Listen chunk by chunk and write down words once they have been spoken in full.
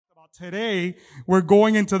Today, we're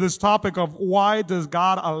going into this topic of why does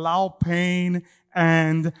God allow pain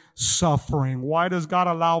and suffering? Why does God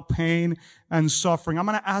allow pain and suffering? I'm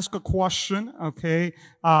going to ask a question, okay?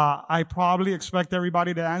 I probably expect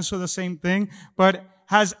everybody to answer the same thing, but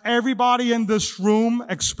has everybody in this room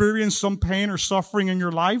experienced some pain or suffering in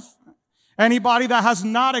your life? Anybody that has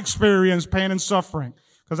not experienced pain and suffering?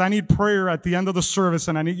 Because I need prayer at the end of the service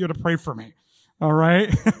and I need you to pray for me. All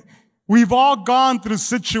right? We've all gone through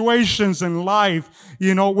situations in life,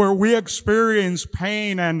 where we experience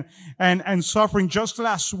pain and suffering. Just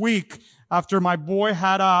last week, after my boy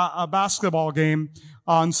had a basketball game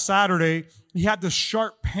on Saturday, he had this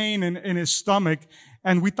sharp pain in his stomach.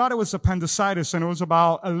 And we thought it was appendicitis, and it was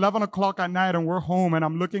about 11 o'clock at night, and we're home, and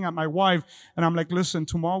I'm looking at my wife, and I'm like, listen,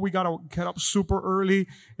 tomorrow we gotta get up super early.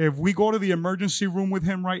 If we go to the emergency room with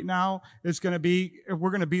him right now, we're gonna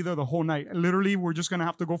be there the whole night. Literally, we're just gonna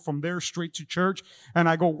have to go from there straight to church. And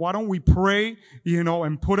I go, why don't we pray,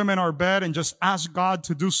 and put him in our bed and just ask God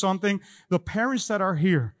to do something? The parents that are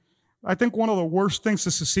here, I think one of the worst things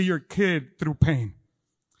is to see your kid through pain.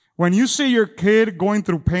 When you see your kid going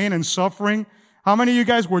through pain and suffering, how many of you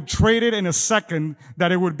guys would trade it in a second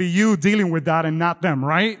that it would be you dealing with that and not them,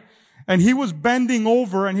 right? And he was bending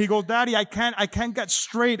over and he goes, Daddy, I can't get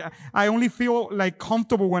straight. I only feel like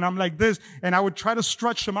comfortable when I'm like this. And I would try to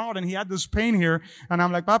stretch him out and he had this pain here. And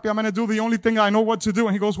I'm like, Papi, I'm going to do the only thing I know what to do.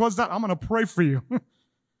 And he goes, what's that? I'm going to pray for you.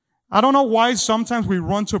 I don't know why sometimes we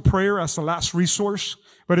run to prayer as the last resource,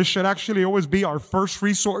 but it should actually always be our first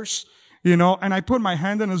resource. And I put my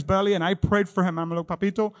hand in his belly and I prayed for him. I'm like,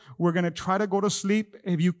 Papito, we're going to try to go to sleep.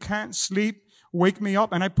 If you can't sleep, wake me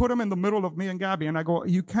up. And I put him in the middle of me and Gabby and I go,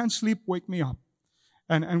 you can't sleep, wake me up.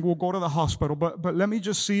 And we'll go to the hospital. But let me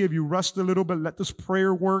just see if you rest a little bit, let this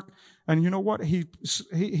prayer work. And you know what? He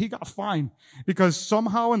got fine because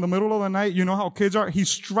somehow in the middle of the night, you know how kids are, he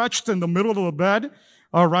stretched in the middle of the bed.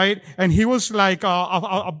 All right. And he was like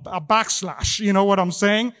a backslash. You know what I'm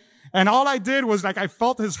saying? And all I did was I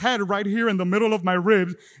felt his head right here in the middle of my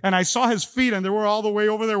ribs and I saw his feet and they were all the way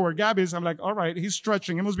over there where Gabby is. I'm like, all right, he's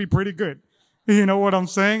stretching. It must be pretty good. You know what I'm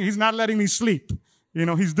saying? He's not letting me sleep.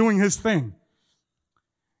 He's doing his thing.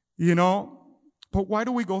 But why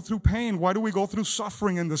do we go through pain? Why do we go through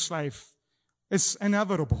suffering in this life? It's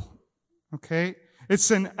inevitable. Okay? It's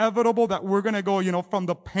inevitable that we're going to go, from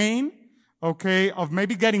the pain, okay, of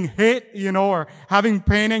maybe getting hit, or having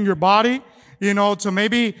pain in your body. To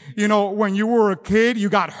maybe, when you were a kid, you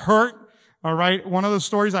got hurt. All right. One of the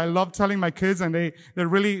stories I love telling my kids and they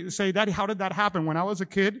really say, Daddy, how did that happen? When I was a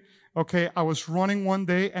kid, okay, I was running one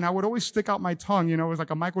day and I would always stick out my tongue. It was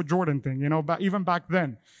like a Michael Jordan thing, but even back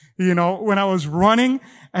then, when I was running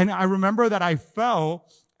and I remember that I fell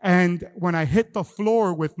and when I hit the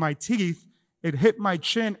floor with my teeth, it hit my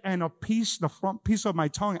chin and the front piece of my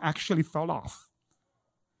tongue actually fell off.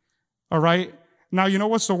 All right. Now, you know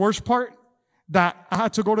what's the worst part? That I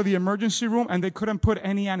had to go to the emergency room and they couldn't put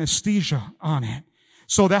any anesthesia on it.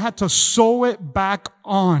 So they had to sew it back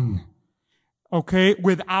on, okay,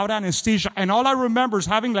 without anesthesia. And all I remember is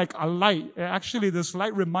having a light. Actually, this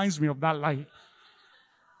light reminds me of that light.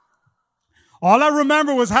 All I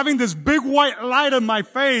remember was having this big white light in my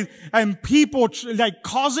face and people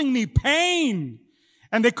causing me pain.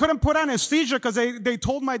 And they couldn't put anesthesia because they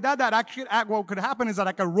told my dad that actually what could happen is that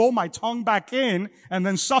I could roll my tongue back in and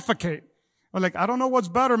then suffocate. I'm like, I don't know what's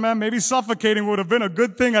better, man. Maybe suffocating would have been a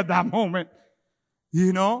good thing at that moment,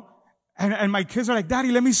 And my kids are like,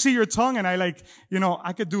 Daddy, let me see your tongue. And I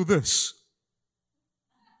I could do this.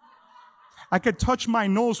 I could touch my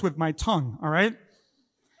nose with my tongue, all right?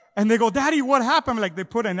 And they go, Daddy, what happened? I'm like, they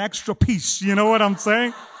put an extra piece. You know what I'm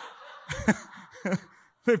saying?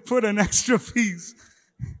 They put an extra piece.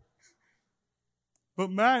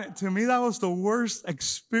 But man, to me, that was the worst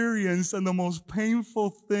experience and the most painful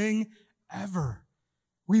thing ever.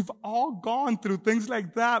 We've all gone through things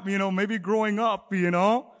like that, maybe growing up,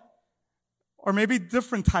 or maybe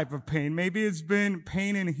different type of pain. Maybe it's been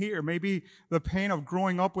pain in here. Maybe the pain of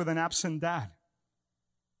growing up with an absent dad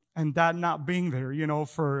and dad not being there,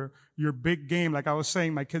 for your big game. Like I was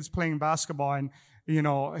saying, my kid's playing basketball and,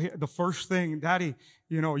 the first thing, Daddy,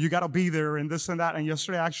 you got to be there and this and that. And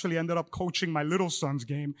yesterday I actually ended up coaching my little son's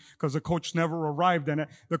game because the coach never arrived. And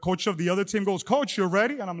the coach of the other team goes, Coach, you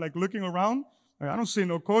ready? And I'm looking around. I don't see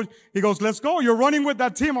no coach. He goes, let's go. You're running with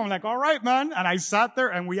that team. I'm like, all right, man. And I sat there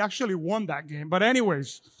and we actually won that game. But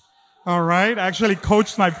anyways, all right. I actually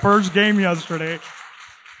coached my first game yesterday.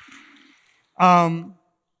 But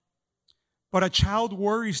a child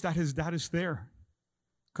worries that his dad is there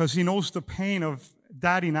because he knows the pain of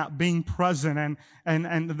Daddy not being present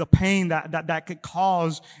and the pain that could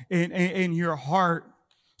cause in your heart.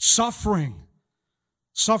 Suffering.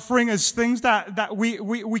 Suffering is things that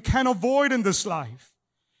we can't avoid in this life.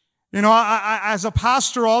 You know, as a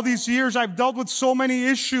pastor, all these years, I've dealt with so many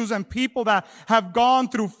issues and people that have gone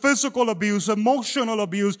through physical abuse, emotional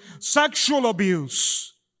abuse, sexual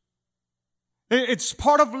abuse. It's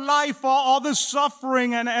part of life, all this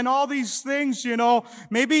suffering and all these things, you know.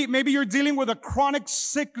 Maybe you're dealing with a chronic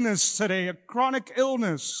sickness today, a chronic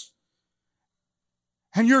illness.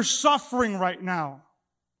 And you're suffering right now.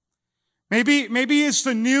 Maybe it's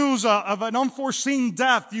the news of an unforeseen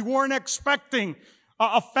death. You weren't expecting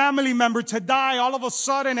a family member to die all of a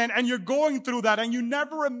sudden, and you're going through that, and you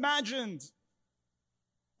never imagined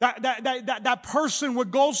that person would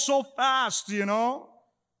go so fast, you know.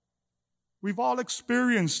 We've all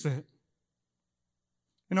experienced it.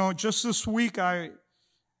 You know, just this week,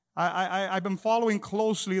 I've been following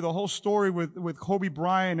closely the whole story with Kobe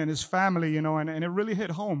Bryant and his family, you know, and it really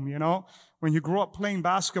hit home, you know, when you grow up playing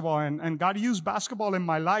basketball, and God used basketball in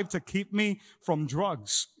my life to keep me from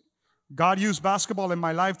drugs. God used basketball in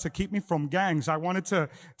my life to keep me from gangs. I wanted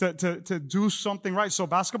to do something right. So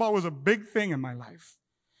basketball was a big thing in my life.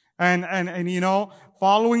 And you know,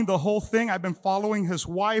 following the whole thing, I've been following his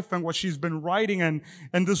wife and what she's been writing. And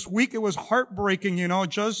this week it was heartbreaking, you know,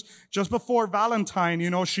 just before Valentine, you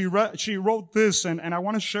know, she wrote this, and I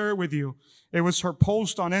want to share it with you. It was her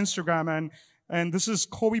post on Instagram, and this is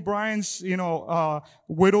Kobe Bryant's, you know,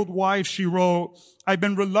 widowed wife. She wrote, "I've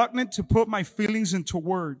been reluctant to put my feelings into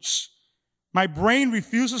words. My brain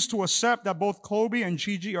refuses to accept that both Kobe and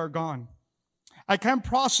Gigi are gone. I can't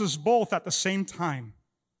process both at the same time.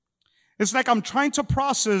 It's like I'm trying to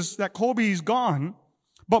process that Kobe is gone,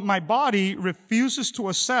 but my body refuses to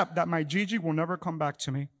accept that my Gigi will never come back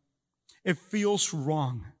to me. It feels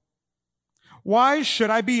wrong. Why should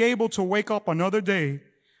I be able to wake up another day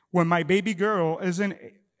when my baby girl isn't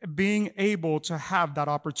being able to have that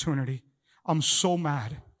opportunity? I'm so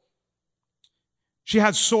mad. She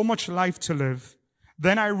had so much life to live.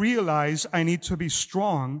 Then I realized I need to be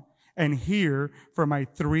strong and here for my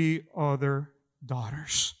 3 other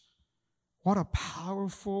daughters." What a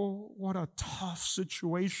powerful, what a tough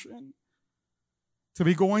situation to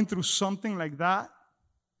be going through something like that.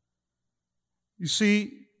 You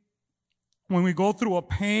see, when we go through a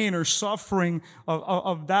pain or suffering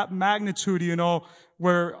of that magnitude, you know,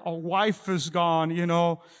 where a wife is gone, you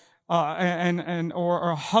know,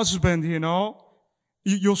 or a husband, you know,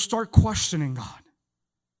 you'll start questioning God.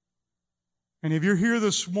 And if you're here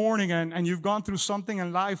this morning and you've gone through something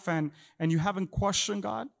in life and you haven't questioned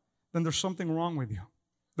God, then there's something wrong with you.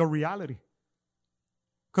 The reality.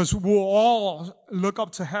 Because we'll all look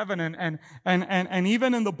up to heaven and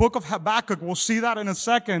even in the book of Habakkuk, we'll see that in a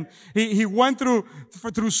second. He went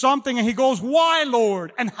through something and he goes, "Why,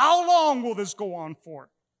 Lord? And how long will this go on for?"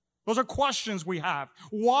 Those are questions we have.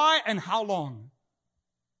 Why and how long?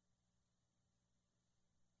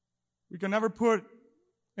 We can never put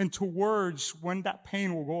into words when that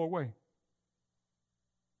pain will go away.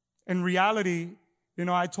 In reality, you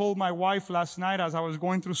know, I told my wife last night as I was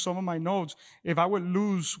going through some of my notes, if I would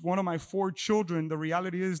lose one of my 4 children, the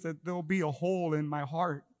reality is that there'll be a hole in my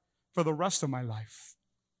heart for the rest of my life.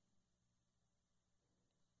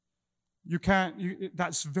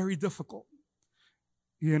 That's very difficult,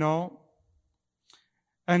 you know.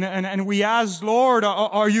 And we ask, "Lord,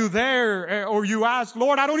 are you there?" Or you ask,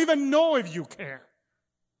 "Lord, I don't even know if you care."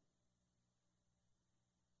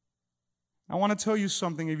 I want to tell you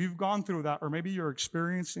something. If you've gone through that, or maybe you're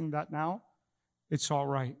experiencing that now, it's all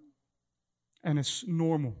right. And it's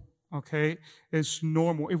normal, okay? It's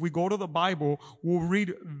normal. If we go to the Bible, we'll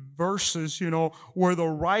read verses, you know, where the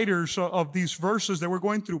writers of these verses, they were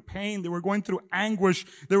going through pain, they were going through anguish,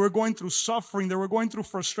 they were going through suffering, they were going through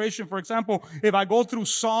frustration. For example, if I go through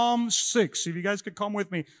Psalm 6, if you guys could come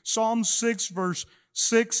with me, Psalm 6, verse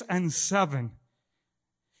 6 and 7.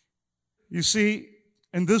 You see,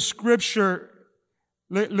 in this scripture,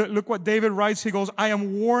 look what David writes. He goes, "I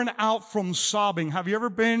am worn out from sobbing." Have you ever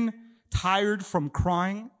been tired from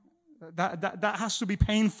crying? That has to be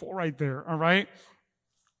painful right there, all right?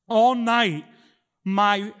 "All night,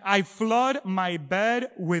 I flood my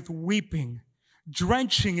bed with weeping,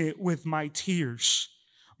 drenching it with my tears.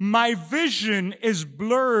 My vision is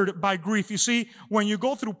blurred by grief." You see, when you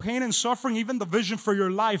go through pain and suffering, even the vision for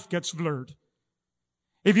your life gets blurred.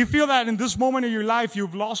 If you feel that in this moment of your life,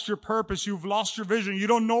 you've lost your purpose, you've lost your vision, you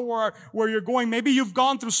don't know where you're going, maybe you've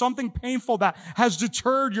gone through something painful that has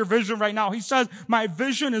deterred your vision right now. He says, "My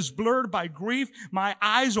vision is blurred by grief. My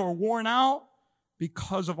eyes are worn out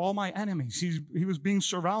because of all my enemies." He was being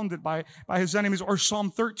surrounded by his enemies. Or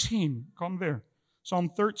Psalm 13, come there. Psalm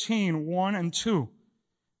 13, 1 and 2.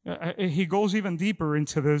 He goes even deeper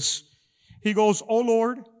into this. He goes, "Oh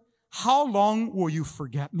Lord, how long will you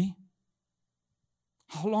forget me?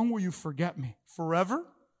 How long will you forget me? Forever?"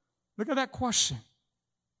 Look at that question.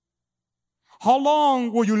 How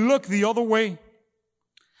long will you look the other way?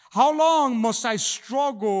 How long must I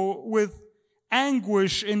struggle with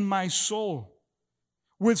anguish in my soul,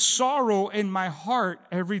 with sorrow in my heart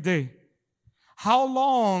every day? How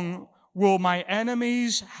long will my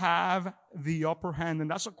enemies have the upper hand?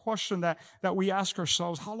 And that's a question that we ask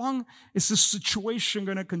ourselves. How long is this situation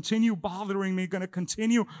going to continue bothering me, going to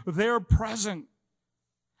continue there present?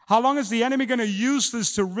 How long is the enemy going to use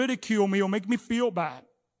this to ridicule me or make me feel bad?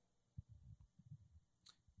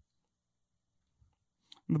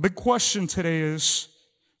 And the big question today is,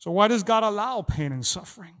 so why does God allow pain and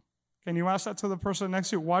suffering? Can you ask that to the person next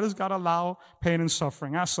to you? Why does God allow pain and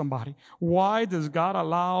suffering? Ask somebody. Why does God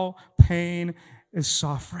allow pain and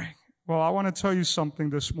suffering? Well, I want to tell you something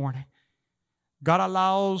this morning. God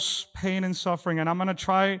allows pain and suffering, and I'm going to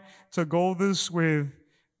try to go this with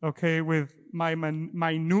my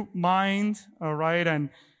minute mind, all right, and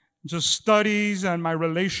just studies and my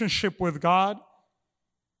relationship with God.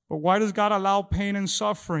 But why does God allow pain and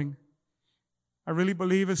suffering? I really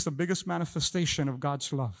believe it's the biggest manifestation of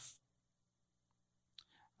God's love.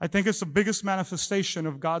 I think it's the biggest manifestation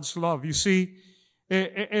of God's love. You see,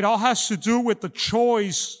 it all has to do with the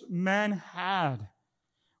choice man had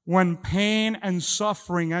when pain and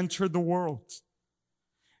suffering entered the world.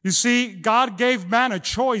 You see, God gave man a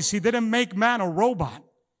choice. He didn't make man a robot.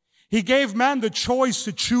 He gave man the choice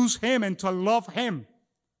to choose Him and to love Him.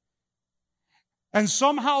 And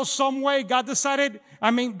somehow, some way, God decided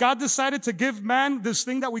to give man this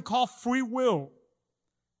thing that we call free will.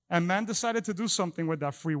 And man decided to do something with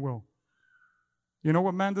that free will. You know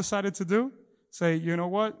what man decided to do? Say, you know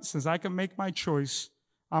what? Since I can make my choice,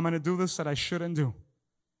 I'm going to do this that I shouldn't do.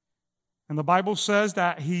 And the Bible says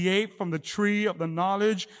that he ate from the tree of the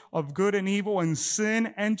knowledge of good and evil, and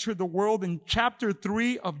sin entered the world in chapter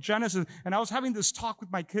 3 of Genesis. And I was having this talk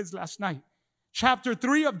with my kids last night. Chapter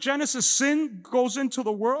 3 of Genesis, sin goes into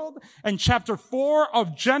the world. And chapter 4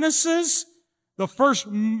 of Genesis, the first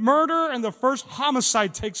murder and the first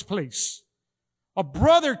homicide takes place. A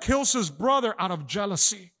brother kills his brother out of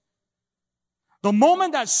jealousy. The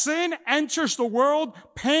moment that sin enters the world,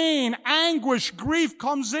 pain, anguish, grief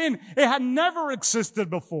comes in. It had never existed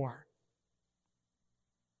before.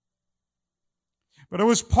 But it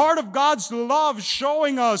was part of God's love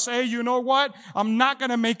showing us, hey, you know what? I'm not going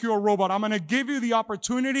to make you a robot. I'm going to give you the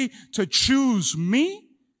opportunity to choose me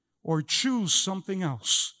or choose something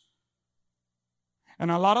else. And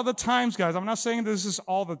a lot of the times, guys, I'm not saying this is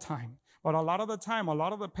all the time, but a lot of the time, a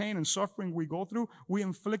lot of the pain and suffering we go through, we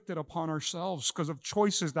inflict it upon ourselves because of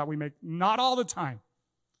choices that we make. Not all the time.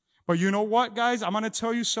 But you know what, guys? I'm going to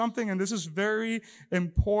tell you something, and this is very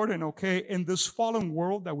important, okay? In this fallen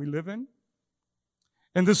world that we live in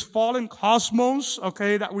this fallen cosmos,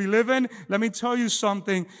 okay, that we live in, let me tell you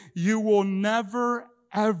something. You will never,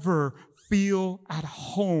 ever feel at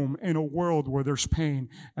home in a world where there's pain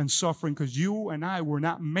and suffering, because you and I were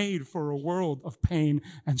not made for a world of pain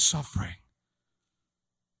and suffering.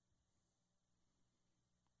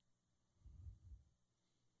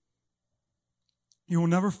 You will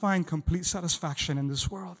never find complete satisfaction in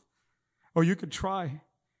this world. Or you could try.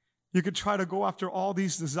 You could try to go after all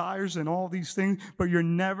these desires and all these things, but you're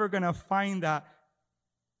never going to find that,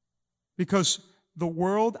 because the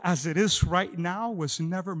world as it is right now was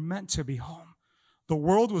never meant to be home. The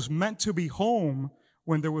world was meant to be home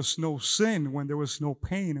when there was no sin, when there was no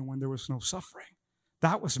pain, and when there was no suffering.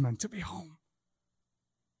 That was meant to be home.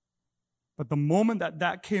 But the moment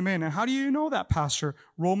that came in, and how do you know that, Pastor?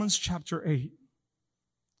 Romans chapter 8.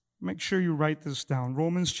 Make sure you write this down.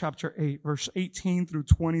 Romans chapter 8, verse 18 through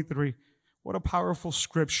 23. What a powerful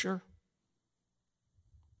scripture.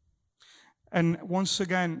 And once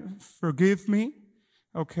again, forgive me,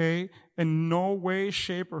 okay? In no way,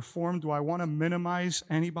 shape, or form do I want to minimize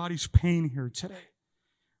anybody's pain here today.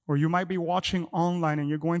 Or you might be watching online and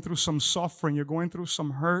you're going through some suffering, you're going through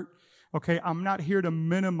some hurt. Okay, I'm not here to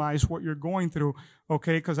minimize what you're going through,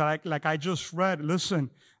 okay? Because like I just read, listen,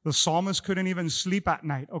 the psalmist couldn't even sleep at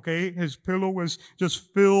night, okay? His pillow was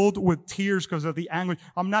just filled with tears because of the anguish.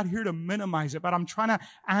 I'm not here to minimize it, but I'm trying to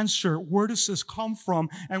answer, where does this come from?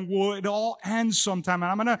 And will it all end sometime?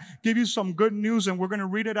 And I'm going to give you some good news, and we're going to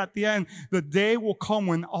read it at the end. The day will come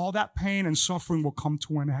when all that pain and suffering will come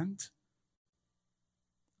to an end.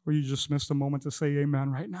 Or you just missed a moment to say amen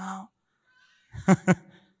right now.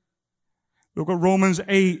 Look what Romans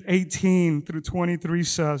 8, 18 through 23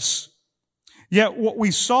 says. Yet what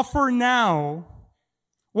we suffer now,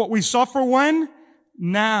 what we suffer when?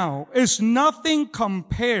 now is nothing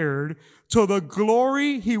compared to the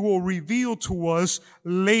glory he will reveal to us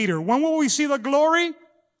later. When will we see the glory?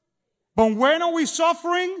 But when are we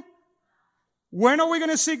suffering? When are we going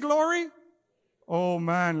to see glory? Oh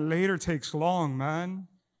man, later takes long, man.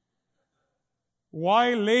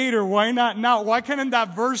 Why later? Why not now? Why can't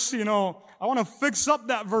that verse, I want to fix up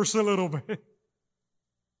that verse a little bit.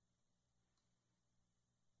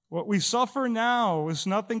 What we suffer now is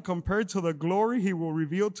nothing compared to the glory he will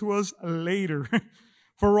reveal to us later.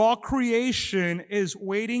 For all creation is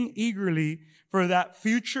waiting eagerly for that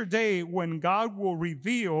future day when God will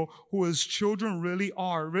reveal who his children really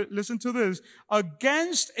are. Listen to this.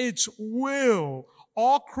 Against its will,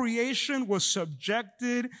 all creation was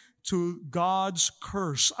subjected to God's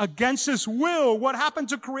curse. Against his will, what happened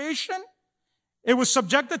to creation? It was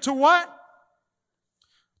subjected to what?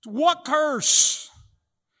 What curse?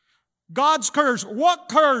 God's curse. What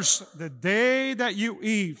curse? The day that you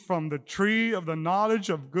eat from the tree of the knowledge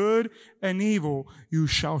of good and evil, you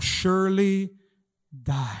shall surely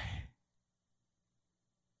die.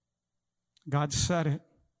 God said it.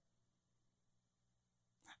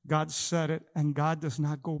 God said it, and God does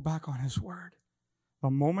not go back on his word. The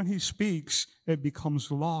moment he speaks, it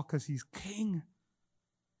becomes law because he's king.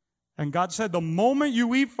 And God said, the moment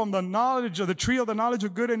you eat from the knowledge of the tree of the knowledge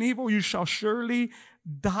of good and evil, you shall surely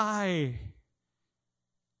die.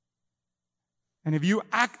 And if you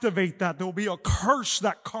activate that, there will be a curse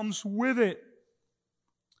that comes with it.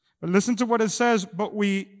 But listen to what it says, but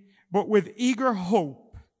with eager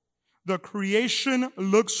hope, the creation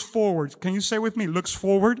looks forward. Can you say with me, looks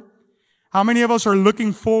forward? How many of us are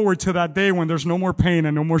looking forward to that day when there's no more pain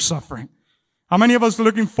and no more suffering? How many of us are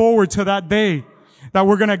looking forward to that day that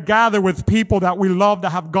we're going to gather with people that we love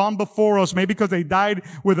that have gone before us, maybe because they died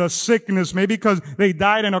with a sickness, maybe because they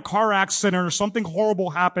died in a car accident or something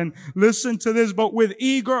horrible happened. Listen to this, but with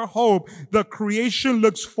eager hope, the creation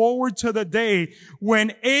looks forward to the day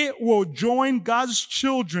when it will join God's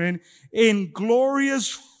children in glorious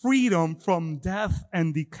freedom from death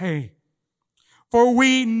and decay. For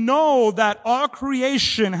we know that our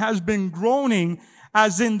creation has been groaning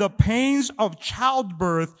as in the pains of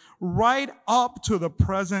childbirth right up to the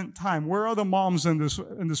present time. Where are the moms in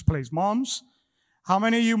this place? Moms? How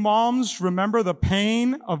many of you moms remember the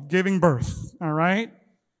pain of giving birth? All right?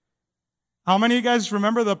 How many of you guys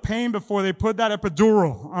remember the pain before they put that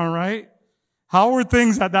epidural? All right? How were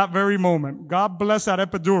things at that very moment? God bless that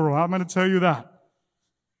epidural. I'm going to tell you that.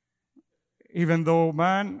 Even though,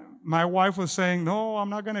 man, my wife was saying, no,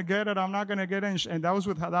 I'm not going to get it. I'm not going to get it. And that was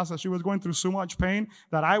with Hadassah. She was going through so much pain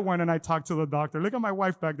that I went and I talked to the doctor. Look at my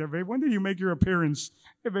wife back there, babe. When did you make your appearance?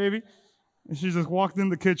 Hey, baby. And she just walked in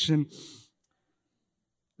the kitchen.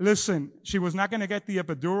 Listen, she was not going to get the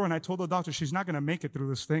epidural. And I told the doctor, she's not going to make it through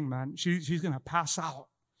this thing, man. She's going to pass out.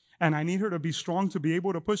 And I need her to be strong to be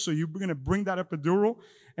able to push. So you're going to bring that epidural.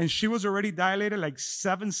 And she was already dilated like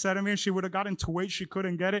 7 centimeters. She would have gotten to weight. She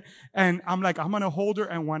couldn't get it. And I'm like, I'm going to hold her.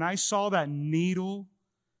 And when I saw that needle,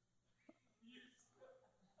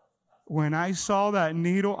 I'm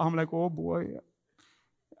like, oh boy.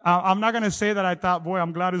 I'm not going to say that I thought, boy,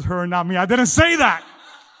 I'm glad it's her and not me. I didn't say that.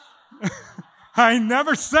 I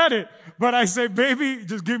never said it. But I say, baby,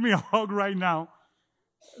 just give me a hug right now.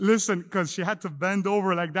 Listen, because she had to bend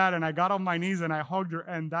over like that, and I got on my knees and I hugged her,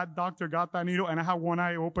 and that doctor got that needle, and I had one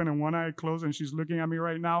eye open and one eye closed, and she's looking at me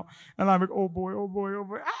right now, and I'm like, oh boy, oh boy, oh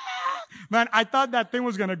boy. Ah! Man, I thought that thing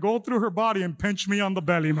was going to go through her body and pinch me on the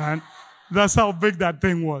belly, man. That's how big that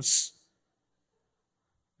thing was.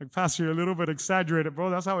 Like, Pastor, you're a little bit exaggerated, bro.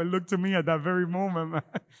 That's how it looked to me at that very moment, man.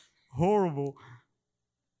 Horrible.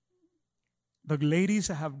 The ladies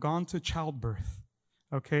that have gone to childbirth,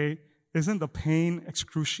 okay, isn't the pain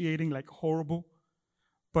excruciating, like horrible?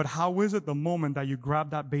 But how is it the moment that you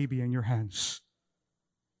grab that baby in your hands?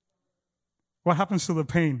 What happens to the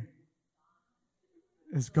pain?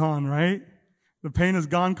 It's gone, right? The pain is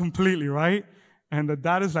gone completely, right? And the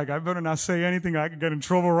dad is like, I better not say anything. I could get in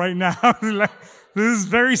trouble right now. Like, this is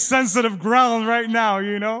very sensitive ground right now,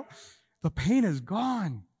 you know? The pain is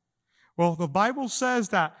gone. Well, the Bible says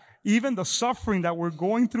that even the suffering that we're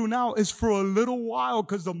going through now is for a little while,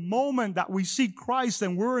 because the moment that we see Christ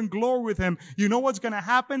and we're in glory with him, you know what's going to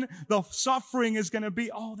happen? The suffering is going to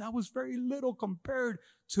be, oh, that was very little compared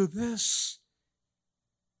to this.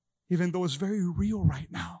 Even though it's very real right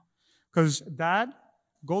now. Because dad,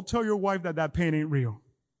 go tell your wife that pain ain't real.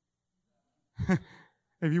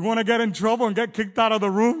 If you want to get in trouble and get kicked out of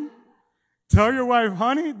the room, tell your wife,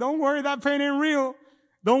 honey, don't worry, that pain ain't real.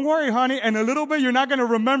 Don't worry, honey. And a little bit, you're not going to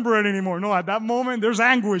remember it anymore. No, at that moment, there's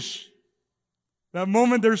anguish. That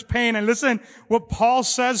moment there's pain. And listen what Paul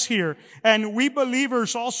says here. And we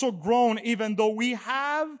believers also groan even though we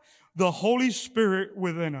have the Holy Spirit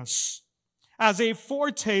within us as a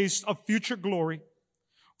foretaste of future glory.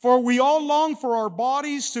 For we all long for our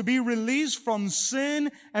bodies to be released from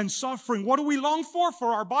sin and suffering. What do we long for?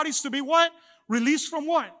 For our bodies to be what? Released from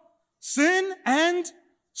what? Sin and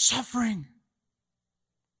suffering.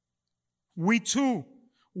 We too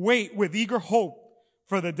wait with eager hope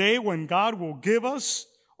for the day when God will give us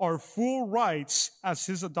our full rights as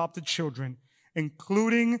His adopted children,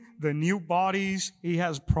 including the new bodies He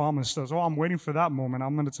has promised us. Oh, I'm waiting for that moment.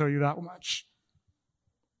 I'm going to tell you that much.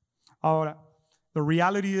 Ahora, the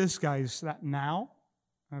reality is, guys, that now,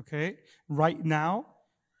 okay, right now,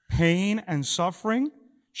 pain and suffering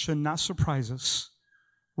should not surprise us.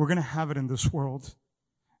 We're going to have it in this world.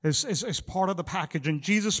 It's part of the package. And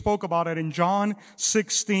Jesus spoke about it in John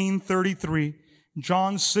 16:33.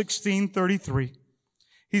 John 16:33.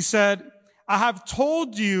 He said, I have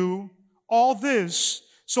told you all this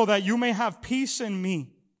so that you may have peace in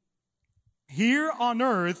me. Here on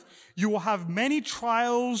earth, you will have many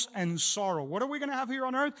trials and sorrow. What are we going to have here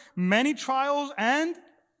on earth? Many trials and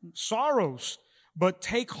sorrows. But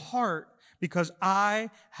take heart, because I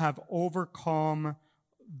have overcome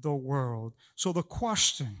the world. So the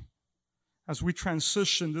question, as we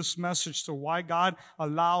transition this message to why God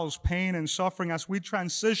allows pain and suffering, as we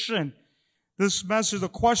transition this message, the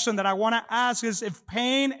question that I want to ask is, if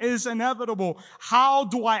pain is inevitable, how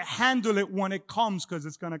do I handle it when it comes? Because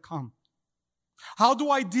it's going to come. How do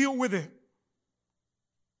I deal with it?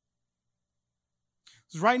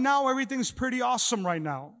 Because right now, everything's pretty awesome right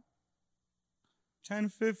now.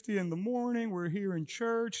 10:50 in the morning, we're here in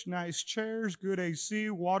church, nice chairs, good AC,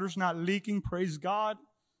 water's not leaking, praise God.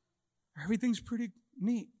 Everything's pretty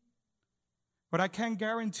neat. But I can't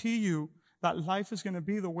guarantee you that life is going to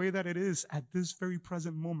be the way that it is at this very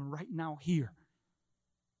present moment, right now, here.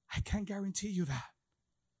 I can't guarantee you that.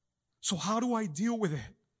 So how do I deal with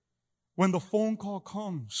it? When the phone call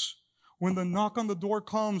comes, when the knock on the door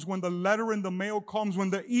comes, when the letter in the mail comes,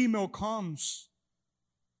 when the email comes.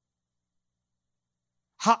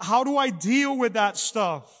 How do I deal with that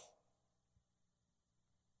stuff?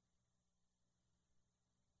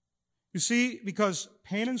 You see, because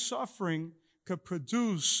pain and suffering could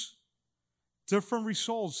produce different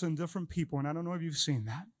results in different people. And I don't know if you've seen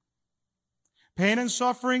that. Pain and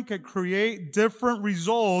suffering can create different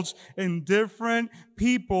results in different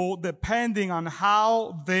people depending on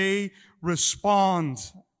how they respond.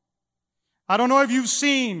 I don't know if you've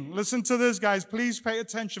seen, listen to this, guys, please pay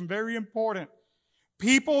attention, very important.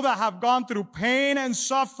 People that have gone through pain and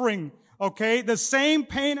suffering, okay, the same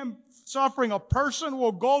pain and suffering a person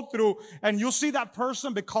will go through, and you'll see that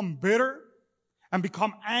person become bitter and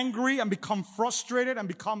become angry and become frustrated and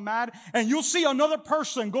become mad. And you'll see another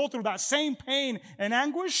person go through that same pain and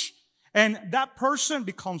anguish, and that person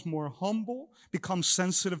becomes more humble, becomes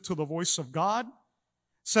sensitive to the voice of God,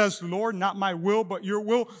 says, Lord, not my will, but your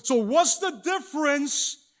will. So what's the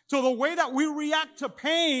difference to the way that we react to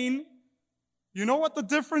pain? You know what the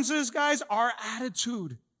difference is, guys? Our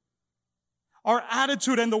attitude. Our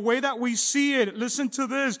attitude and the way that we see it. Listen to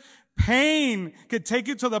this. Pain could take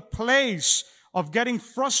you to the place of getting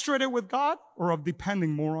frustrated with God or of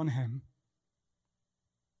depending more on Him.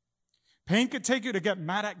 Pain could take you to get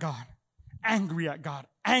mad at God, angry at God,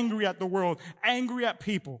 angry at the world, angry at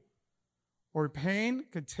people. Or pain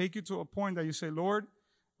could take you to a point that you say, Lord,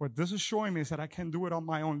 what this is showing me is that I can't do it on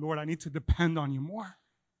my own. Lord, I need to depend on you more.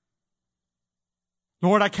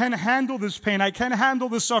 Lord, I can't handle this pain. I can't handle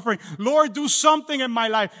this suffering. Lord, do something in my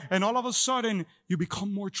life. And all of a sudden, you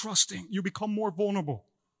become more trusting. You become more vulnerable.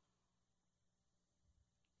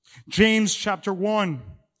 James chapter 1,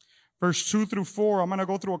 verse 2 through 4. I'm going to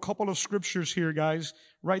go through a couple of scriptures here, guys.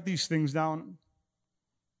 Write these things down.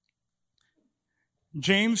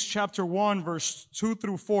 James chapter 1, verse 2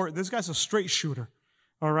 through 4. This guy's a straight shooter.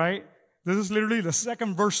 All right? This is literally the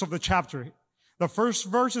second verse of the chapter. The first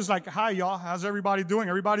verse is like, hi, y'all. How's everybody doing?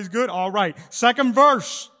 Everybody's good? All right. Second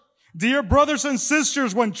verse. Dear brothers and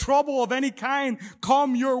sisters, when trouble of any kind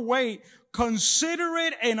come your way, consider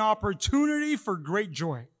it an opportunity for great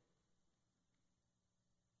joy.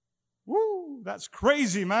 Woo, that's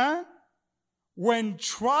crazy, man. When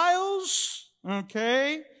trials,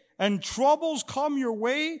 okay, and troubles come your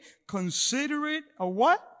way, consider it a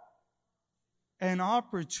what? An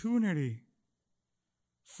opportunity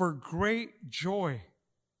for great joy.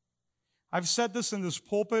 I've said this in this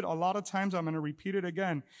pulpit a lot of times. I'm going to repeat it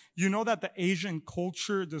again. You know that the Asian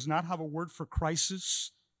culture does not have a word for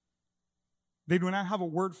crisis? They do not have a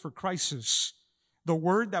word for crisis. The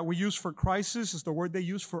word that we use for crisis is the word they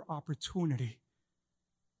use for opportunity.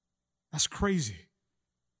 That's crazy.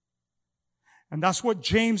 And that's what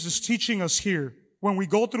James is teaching us here. When we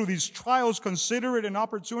go through these trials, consider it an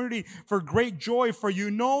opportunity for great joy, for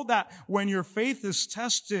you know that when your faith is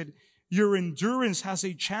tested, your endurance has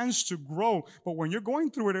a chance to grow. But when you're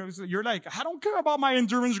going through it, you're like, I don't care about my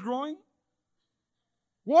endurance growing.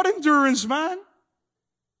 What endurance, man?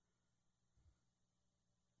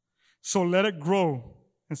 So let it grow.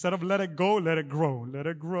 Instead of let it go, let it grow. Let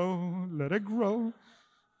it grow. Let it grow.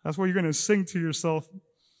 That's what you're going to sing to yourself.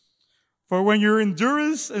 For when your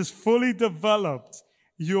endurance is fully developed,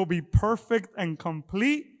 you'll be perfect and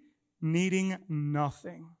complete, needing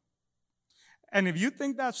nothing. And if you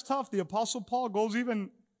think that's tough, the Apostle Paul goes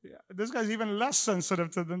this guy's even less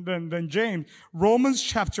sensitive than James. Romans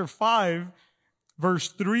chapter 5, verse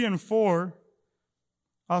 3 and 4.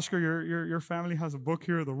 Oscar, your family has a book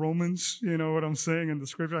here, the Romans, you know what I'm saying in the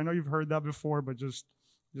scripture. I know you've heard that before, but just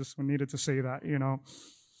needed to say that, you know.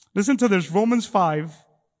 Listen to this, Romans 5,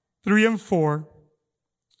 3 and 4.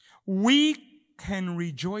 We can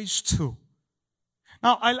rejoice too.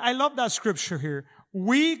 Now, I love that scripture here.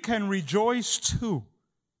 We can rejoice too.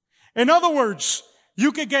 In other words,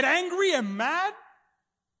 you can get angry and mad,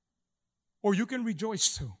 or you can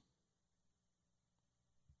rejoice too.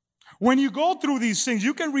 When you go through these things,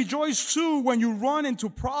 you can rejoice too when you run into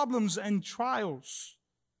problems and trials.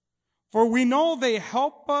 For we know they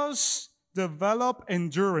help us develop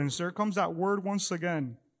endurance. There comes that word once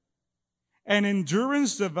again. And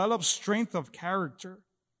endurance develops strength of character.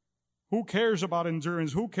 Who cares about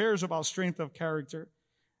endurance? Who cares about strength of character?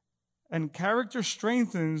 And character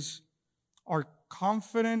strengthens our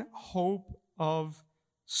confident hope of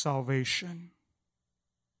salvation.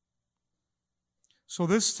 So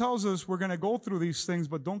this tells us we're going to go through these things,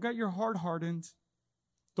 but don't get your heart hardened.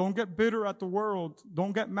 Don't get bitter at the world.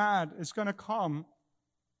 Don't get mad. It's going to come.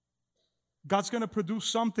 God's going to produce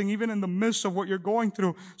something even in the midst of what you're going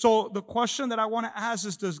through. So the question that I want to ask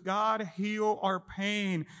is, does God heal our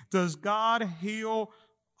pain? Does God heal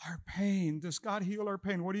our pain? Does God heal our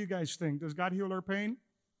pain? What do you guys think? Does God heal our pain?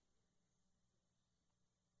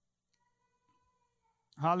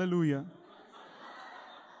 Hallelujah.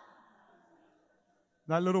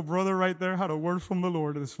 That little brother right there had a word from the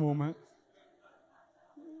Lord at this moment.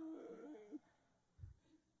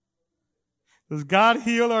 Does God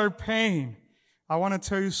heal our pain? I want to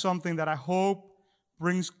tell you something that I hope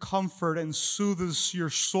brings comfort and soothes your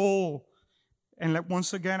soul. And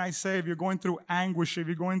once again, I say, if you're going through anguish, if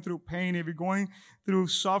you're going through pain, if you're going through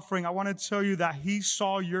suffering, I want to tell you that He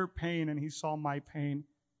saw your pain and He saw my pain.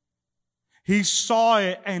 He saw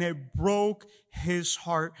it and it broke His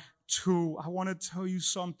heart too. I want to tell you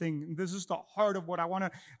something. This is the heart of what I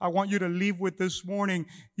want you to leave with this morning.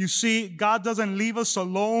 You see, God doesn't leave us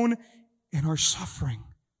alone in our suffering.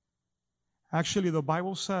 Actually, the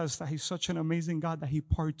Bible says that He's such an amazing God that He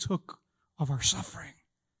partook of our suffering.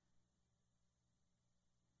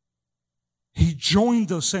 He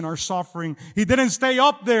joined us in our suffering. He didn't stay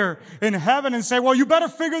up there in heaven and say, well, you better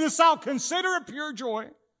figure this out. Consider it pure joy.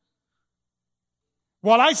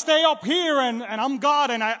 While I stay up here and I'm God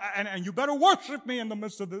and you better worship me in the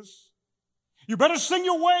midst of this. You better sing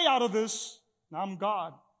your way out of this. I'm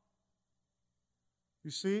God.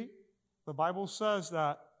 You see, the Bible says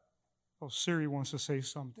that, Siri wants to say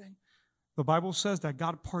something. The Bible says that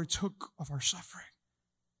God partook of our suffering.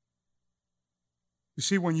 You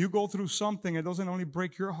see, when you go through something, it doesn't only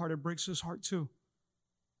break your heart, it breaks His heart too.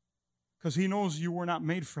 Because He knows you were not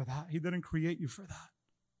made for that. He didn't create you for that.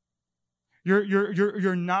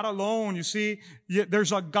 You're not alone. You see,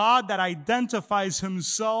 there's a God that identifies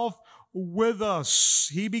Himself with us.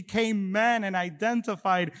 He became man and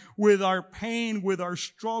identified with our pain, with our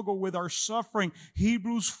struggle, with our suffering.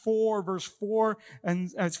 Hebrews 4, verse 4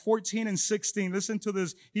 and 14 and 16. Listen to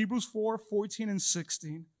this. Hebrews 4, 14 and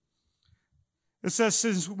 16. It says,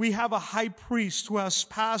 since we have a high priest who has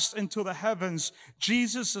passed into the heavens,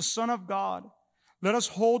 Jesus, the Son of God, let us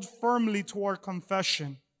hold firmly to our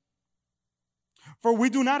confession. For we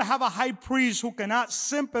do not have a high priest who cannot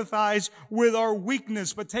sympathize with our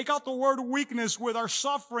weakness, but take out the word weakness, with our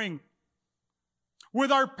suffering,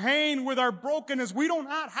 with our pain, with our brokenness. We do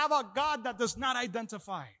not have a God that does not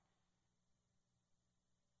identify.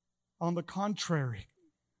 On the contrary,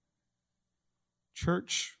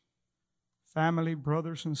 church, family,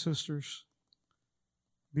 brothers and sisters,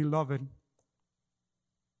 beloved,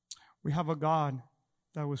 we have a God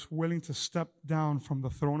that was willing to step down from the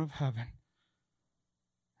throne of heaven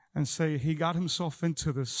and say, He got Himself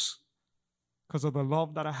into this because of the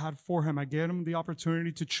love that I had for Him. I gave Him the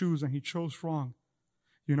opportunity to choose, and He chose wrong.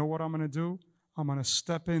 You know what I'm going to do? I'm going to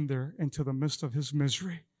step in there into the midst of His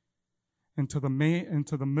misery. into the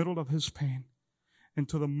middle of his pain,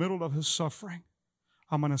 into the middle of his suffering.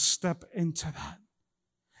 I'm going to step into that.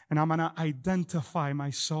 And I'm going to identify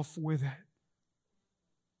myself with it.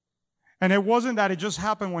 And it wasn't that it just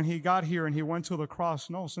happened when he got here and he went to the cross.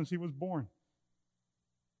 No, since he was born.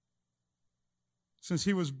 Since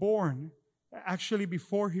he was born, actually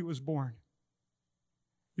before he was born.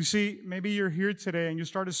 You see, maybe you're here today and you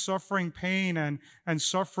started suffering pain and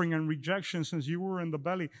suffering and rejection since you were in the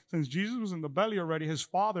belly. Since Jesus was in the belly already, his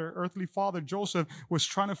father, earthly father, Joseph, was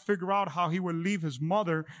trying to figure out how he would leave his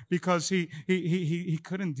mother because he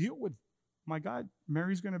couldn't deal with, my God,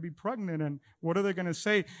 Mary's going to be pregnant and what are they going to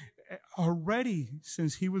say? Already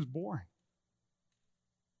since he was born.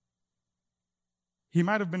 He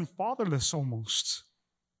might have been fatherless almost.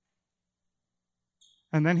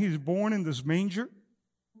 And then he's born in this manger.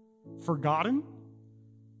 Forgotten.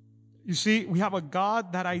 You see, we have a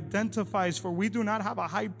God that identifies, for we do not have a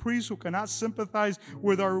high priest who cannot sympathize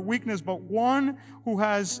with our weakness, but one who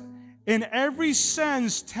has in every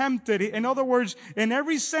sense tempted. In other words, in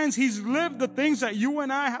every sense, he's lived the things that you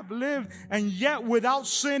and I have lived, and yet without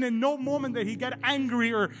sin. In no moment did he get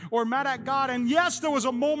angry or mad at God. And yes, there was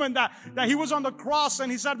a moment that he was on the cross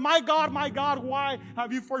and he said, my God, why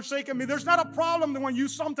have you forsaken me? There's not a problem when you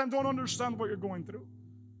sometimes don't understand what you're going through.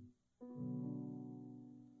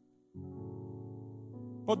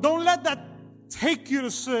 But don't let that take you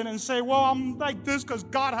to sin and say, well, I'm like this because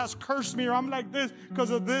God has cursed me, or I'm like this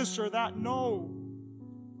because of this or that. No.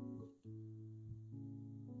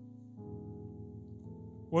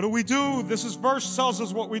 What do? This verse tells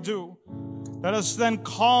us what we do. Let us then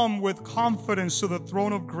come with confidence to the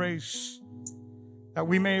throne of grace, that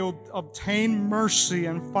we may obtain mercy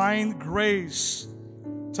and find grace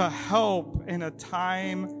to help in a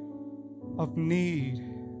time of need.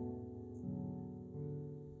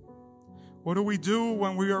 What do we do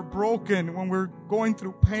when we are broken, when we're going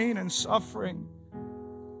through pain and suffering?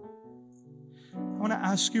 I want to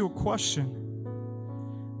ask you a question.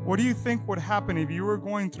 What do you think would happen if you were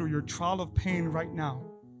going through your trial of pain right now?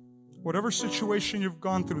 Whatever situation you've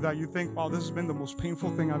gone through that you think, wow, this has been the most painful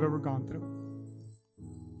thing I've ever gone through.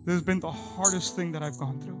 This has been the hardest thing that I've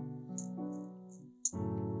gone through.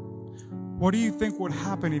 What do you think would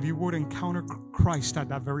happen if you would encounter Christ at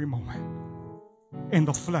that very moment? In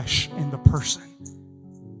the flesh, in the person.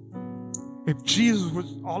 If Jesus would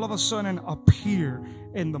all of a sudden appear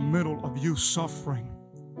in the middle of you suffering,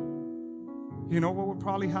 you know what would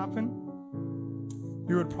probably happen?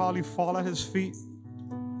 You would probably fall at his feet.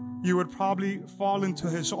 You would probably fall into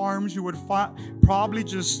his arms. You would probably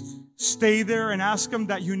just stay there and ask him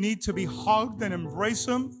that you need to be hugged and embrace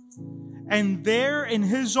him. And there in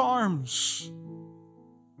his arms,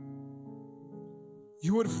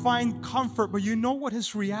 you would find comfort, but you know what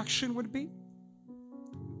his reaction would be?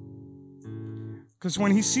 Because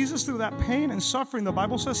when he sees us through that pain and suffering, the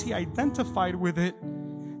Bible says he identified with it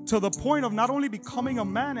to the point of not only becoming a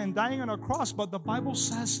man and dying on a cross, but the Bible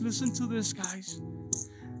says, listen to this, guys,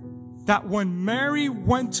 that when Mary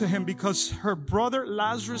went to him because her brother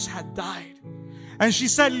Lazarus had died, and she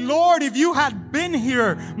said, Lord, if you had been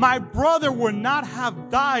here, my brother would not have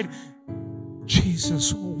died.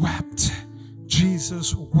 Jesus wept.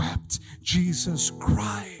 Jesus wept. Jesus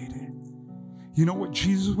cried. You know what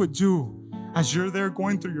Jesus would do? As you're there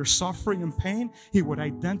going through your suffering and pain, he would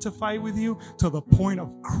identify with you to the point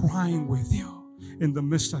of crying with you in the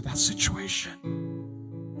midst of that situation.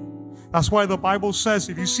 That's why the Bible says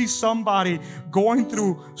if you see somebody going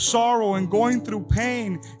through sorrow and going through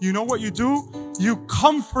pain, you know what you do? You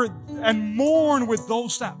comfort and mourn with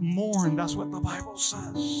those that mourn. That's what the Bible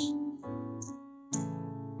says.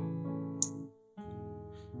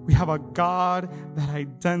 We have a God that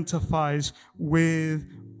identifies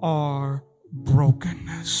with our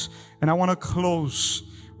brokenness. And I want to close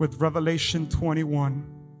with Revelation 21.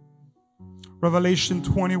 Revelation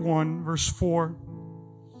 21, verse 4.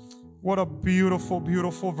 What a beautiful,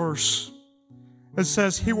 beautiful verse. It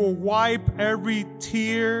says, he will wipe every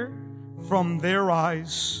tear from their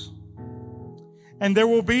eyes. And there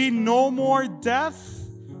will be no more death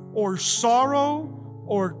or sorrow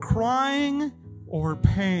or crying or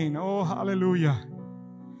pain. Oh, hallelujah.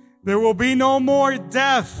 There will be no more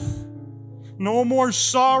death, no more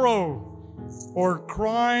sorrow or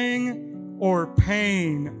crying or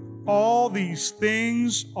pain. All these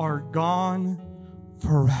things are gone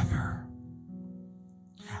forever.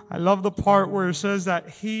 I love the part where it says that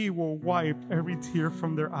he will wipe every tear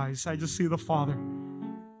from their eyes. I just see the Father.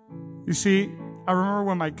 You see, I remember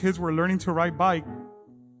when my kids were learning to ride bike,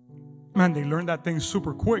 man, they learned that thing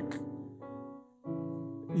super quick.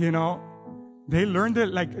 You know, They learned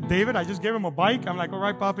it like, David, I just gave him a bike. I'm like, all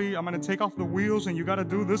right, Papi, I'm going to take off the wheels and you got to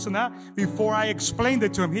do this and that. Before I explained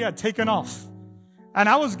it to him, he had taken off. And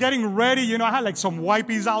I was getting ready, I had like some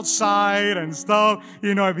wipies outside and stuff.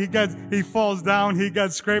 If he falls down, he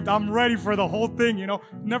gets scraped. I'm ready for the whole thing,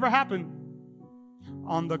 Never happened.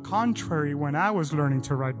 On the contrary, when I was learning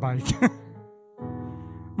to ride bike,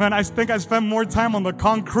 man, I think I spent more time on the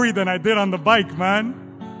concrete than I did on the bike, man.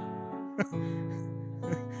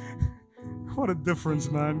 What a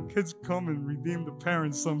difference, man. Kids come and redeem the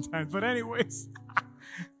parents sometimes. But anyways,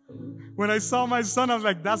 when I saw my son, I was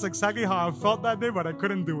like, that's exactly how I felt that day, but I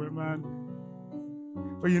couldn't do it, man.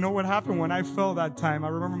 But you know what happened? When I fell that time, I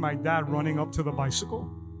remember my dad running up to the bicycle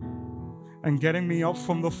and getting me up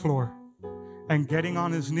from the floor and getting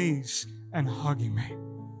on his knees and hugging me.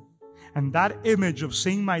 And that image of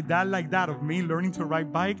seeing my dad like that, of me learning to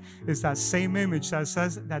ride bike, is that same image that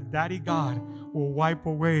says that Daddy God will wipe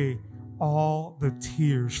away all the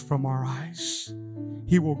tears from our eyes.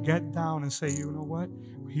 He will get down and say, you know what?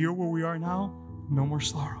 Here where we are now, no more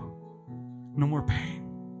sorrow, no more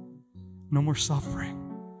pain, no more suffering,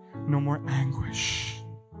 no more anguish.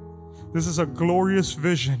 This is a glorious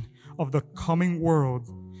vision of the coming world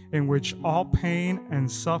in which all pain and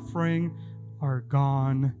suffering are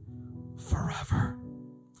gone forever.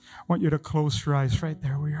 I want you to close your eyes right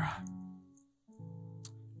there where you're at.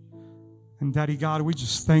 And Daddy God, we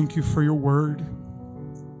just thank you for your word,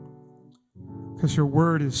 because your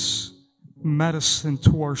word is medicine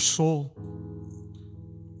to our soul.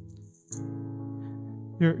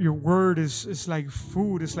 Your word is like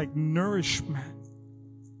food, it's like nourishment.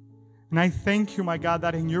 And I thank you, my God,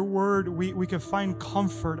 that in your word we can find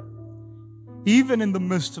comfort, even in the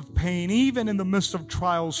midst of pain, even in the midst of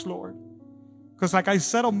trials, Lord. Because like I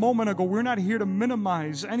said a moment ago, we're not here to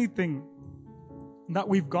minimize anything that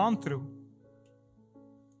we've gone through.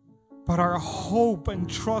 But our hope and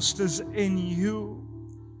trust is in you.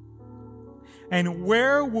 And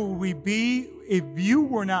where will we be if you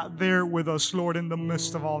were not there with us, Lord, in the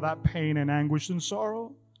midst of all that pain and anguish and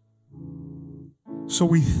sorrow? So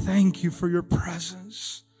we thank you for your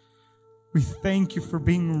presence. We thank you for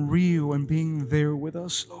being real and being there with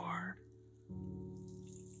us, Lord.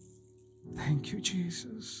 Thank you,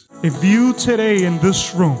 Jesus. If you today in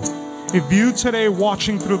this room, if you today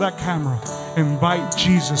watching through that camera, invite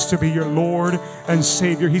Jesus to be your Lord and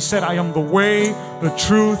Savior. He said, I am the way, the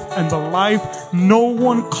truth, and the life. No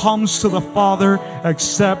one comes to the Father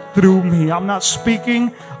except through me. I'm not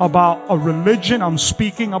speaking about a religion. I'm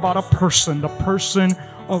speaking about a person, the person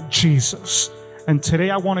of Jesus. And today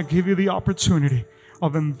I want to give you the opportunity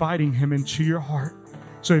of inviting him into your heart.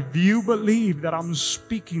 So if you believe that I'm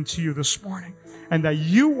speaking to you this morning and that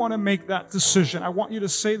you want to make that decision, I want you to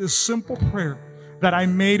say this simple prayer that I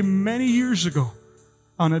made many years ago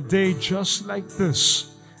on a day just like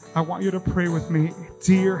this. I want you to pray with me.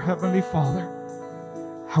 Dear Heavenly Father,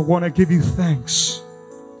 I want to give you thanks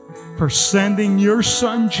for sending your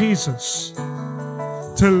Son Jesus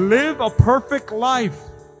to live a perfect life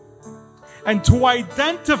and to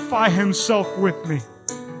identify himself with me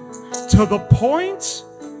to the point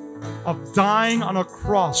of dying on a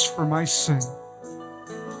cross for my sin.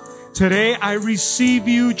 Today I receive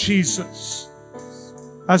you, Jesus,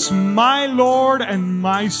 as my Lord and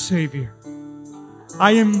my Savior.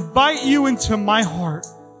 I invite you into my heart,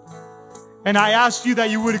 and I ask you that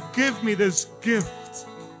you would give me this gift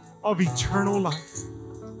of eternal life.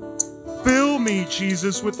 Fill me,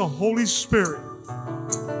 Jesus, with the Holy Spirit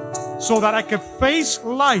so that I can face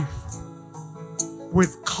life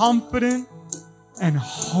with confidence and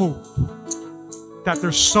hope that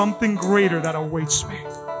there's something greater that awaits me.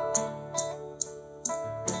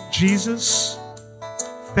 Jesus,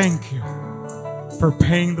 thank you for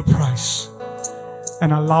paying the price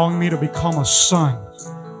and allowing me to become a son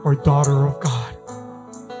or daughter of God.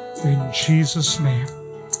 In Jesus' name.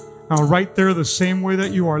 Now, right there, the same way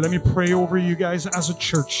that you are, let me pray over you guys as a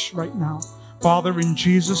church right now. Father, in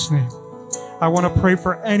Jesus' name, I want to pray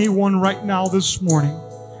for anyone right now this morning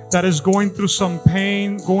that is going through some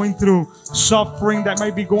pain, going through suffering, that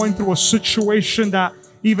might be going through a situation that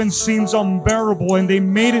even seems unbearable, and they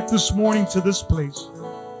made it this morning to this place.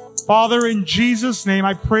 Father, in Jesus' name,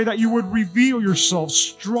 I pray that you would reveal yourself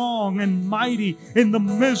strong and mighty in the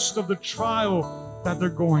midst of the trial that they're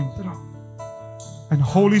going through. And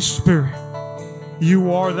Holy Spirit,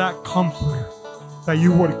 you are that comforter, that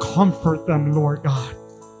you would comfort them, Lord God.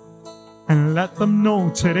 And let them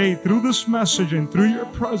know today through this message and through your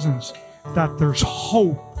presence that there's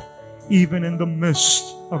hope even in the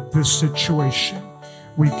midst of this situation.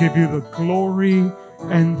 We give you the glory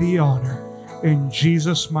and the honor in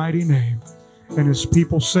Jesus' mighty name. And his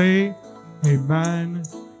people say, Amen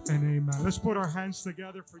and amen. Let's put our hands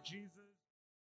together for Jesus.